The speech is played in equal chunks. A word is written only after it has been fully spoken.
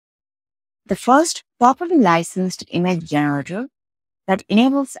the first properly licensed image generator that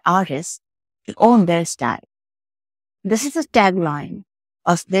enables artists to own their style. This is the tagline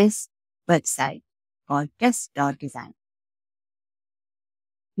of this website called Tess.Design.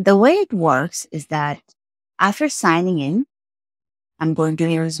 The way it works is that after signing in, I'm going to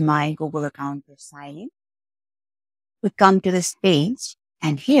use my Google account to sign in. We come to this page,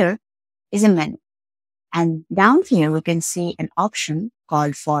 and here is a menu. And down here, we can see an option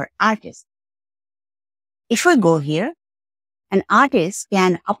called for artists. If we go here, an artist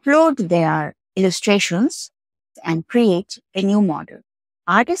can upload their illustrations and create a new model.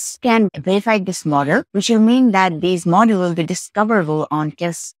 Artists can verify this model, which will mean that this model will be discoverable on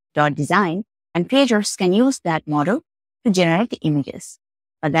Tess.Design, and creators can use that model to generate images.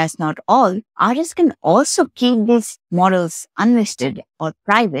 But that's not all. Artists can also keep these models unlisted or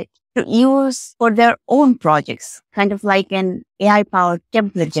private to use for their own projects, kind of like an AI-powered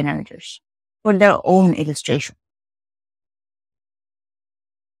template generators for their own illustration.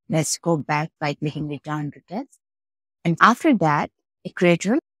 Let's go back by clicking return to Tess. And after that, a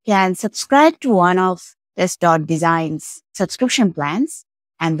creator can subscribe to one of Tess.Design's subscription plans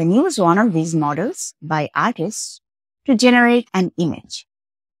and then use one of these models by artists to generate an image.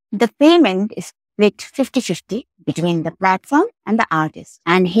 The payment is split 50-50 between the platform and the artist.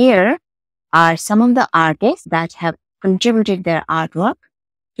 And here are some of the artists that have contributed their artwork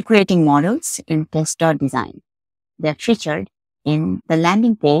to creating models in Tess.Design. They're featured in the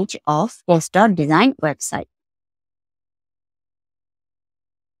landing page of Tess.Design website.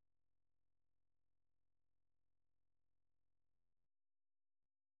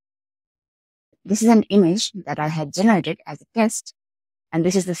 This is an image that I had generated as a test, and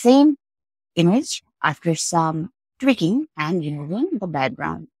this is the same image after some tweaking and removing the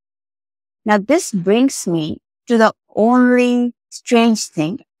background. Now, this brings me to the only strange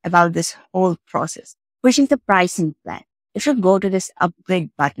thing about this whole process, which is the pricing plan. If you go to this upgrade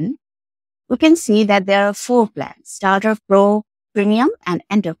button, we can see that there are 4 plans: Starter, Pro, Premium, and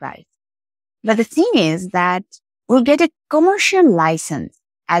Enterprise. But the thing is that we'll get a commercial license,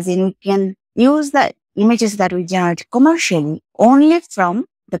 as in we can use the images that we generate commercially only from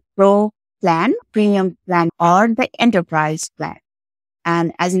the Pro plan, Premium plan, or the Enterprise plan.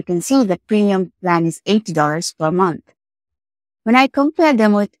 And as you can see, the Premium plan is $80 per month. When I compare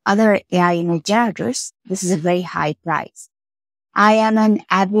them with other AI image generators, this is a very high price. I am an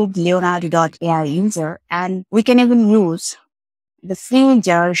avid Leonardo.ai user, and we can even use the free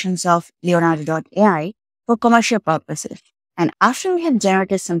generations of Leonardo.ai for commercial purposes. And after we have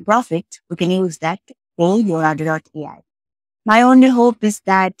generated some profit, we can use that to pay Leonardo.ai. My only hope is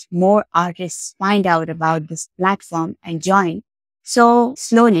that more artists find out about this platform and join. So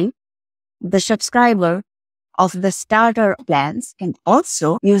slowly, the subscriber of the starter plans can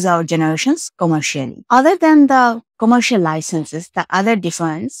also use our generations commercially. Other than the commercial licenses, the other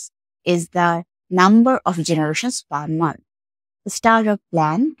difference is the number of generations per month. The starter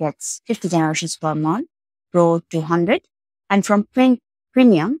plan gets 50 generations per month, Pro 200, and from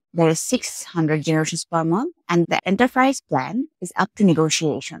Premium, there is 600 generations per month, and the Enterprise plan is up to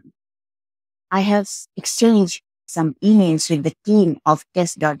negotiation. I have exchanged some emails with the team of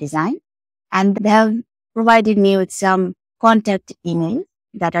Tess.Design, and they have provided me with some contact emails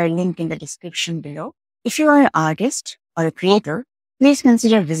that are linked in the description below. If you are an artist or a creator, please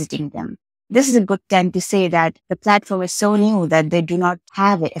consider visiting them. This is a good time to say that the platform is so new that they do not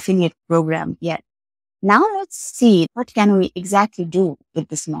have an affiliate program yet. Now let's see what can we exactly do with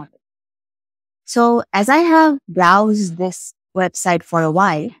this model. So as I have browsed this website for a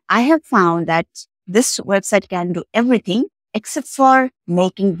while, I have found that this website can do everything except for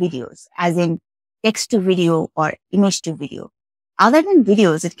making videos, as in text to video or image to video. Other than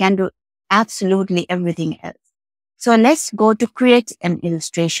videos, it can do absolutely everything else. So let's go to create an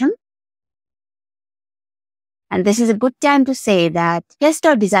illustration. And this is a good time to say that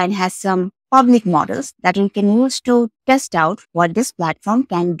Tess.Design has some public models that we can use to test out what this platform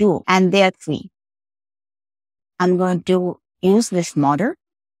can do, and they are free. I'm going to use this model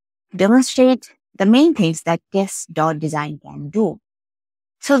to demonstrate the main things that Tess.Design can do.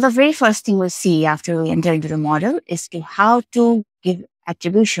 So the very first thing we'll see after we enter into the model is to how to give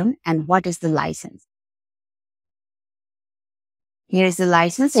attribution and what is the license. Here is the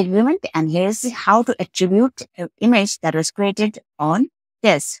license agreement, and here is how to attribute an image that was created on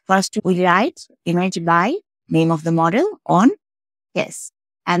Tess. First, we write image by name of the model on Tess.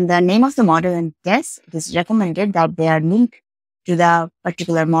 And the name of the model in Tess, it is recommended that they are linked to the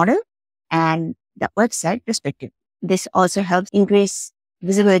particular model and the website respectively. This also helps increase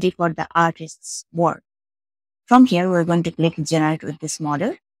visibility for the artist's work. From here, we're going to click generate with this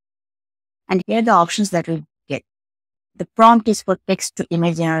model. And here are the options that we get. The prompt is for text to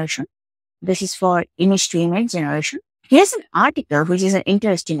image generation. This is for image to image generation. Here's an article, which is an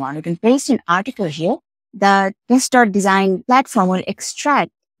interesting one. You can paste an article here. The Tess.Design platform will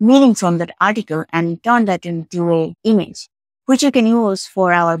extract meaning from that article and turn that into an image, which you can use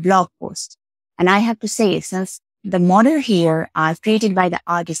for our blog post. And I have to say, since the model here are created by the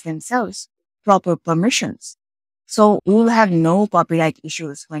artists themselves, proper permissions, so we will have no copyright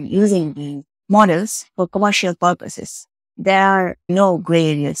issues when using the models for commercial purposes. There are no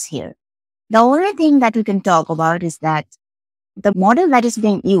gray areas here. The only thing that we can talk about is that the model that is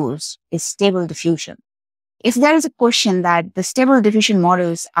being used is Stable Diffusion. If there is a question that the Stable Diffusion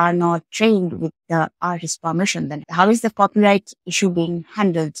models are not trained with the artist's permission, then how is the copyright issue being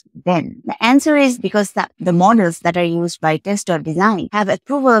handled then? The answer is because the models that are used by Tess.Design have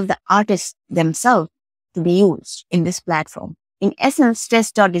approval of the artists themselves to be used in this platform. In essence,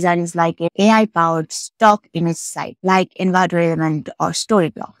 Tess.Design is like an AI-powered stock image site like Inverter Element or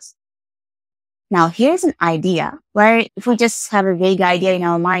Storyblocks. Now, here's an idea where if we just have a vague idea in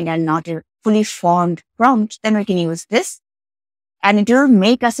our mind and not a fully formed prompt, then we can use this and it will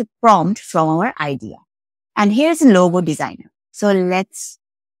make us a prompt from our idea. And here's a logo designer. So let's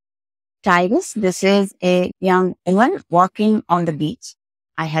try this. This is a young woman walking on the beach.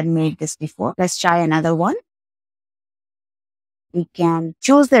 I had made this before. Let's try another one. We can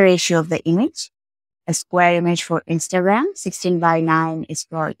choose the ratio of the image. A square image for Instagram, 16:9 is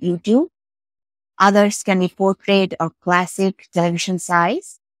for YouTube. Others can be portrait or classic television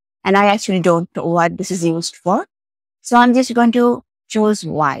size. And I actually don't know what this is used for. So I'm just going to choose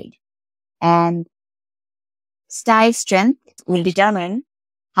wide. And style strength will determine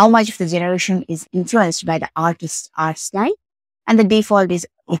how much of the generation is influenced by the artist's art style. And the default is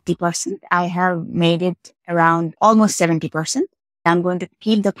 80%. I have made it around almost 70%. I'm going to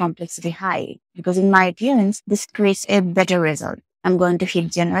keep the complexity high because in my appearance, this creates a better result. I'm going to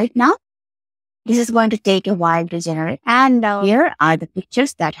hit generate now. This is going to take a while to generate. And here are the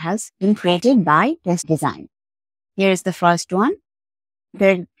pictures that has been created by Tess.Design. Here is the first one.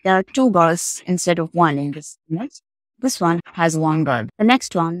 There are two girls instead of one in this image. This one has one girl. The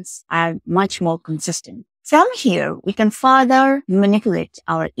next ones are much more consistent. From here, we can further manipulate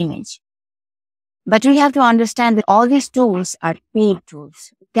our image. But we have to understand that all these tools are paid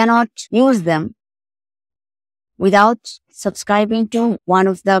tools. We cannot use them without subscribing to one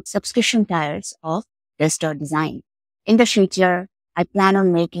of the subscription tiers of Tess.Design. In the future, I plan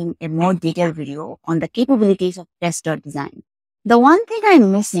on making a more detailed video on the capabilities of Tess.Design. The one thing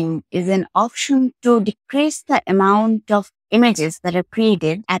I'm missing is an option to decrease the amount of images that are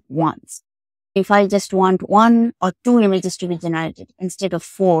created at once. If I just want 1 or 2 images to be generated instead of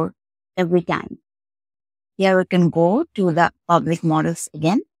 4 every time. Here we can go to the public models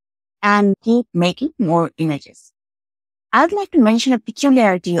again and keep making more images. I would like to mention a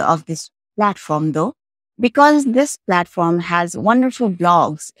peculiarity of this platform though, because this platform has wonderful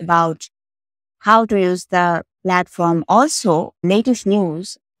blogs about how to use the platform, also latest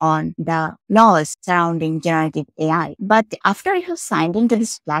news on the laws surrounding generative AI. But after I have signed into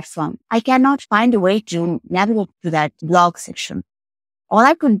this platform, I cannot find a way to navigate to that blog section. All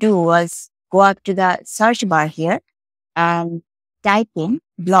I could do was go up to the search bar here and type in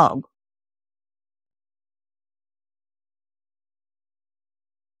blog.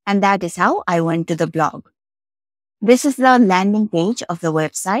 And that is how I went to the blog. This is the landing page of the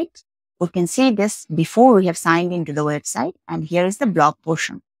website. We can see this before we have signed into the website. And here is the blog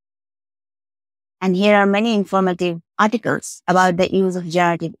portion. And here are many informative articles about the use of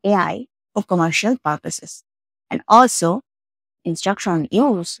generative AI for commercial purposes. And also instruction on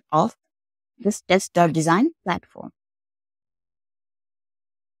use of this Tess.Design platform.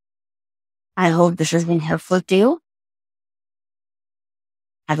 I hope this has been helpful to you.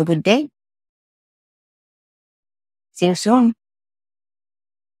 Have a good day. See you soon.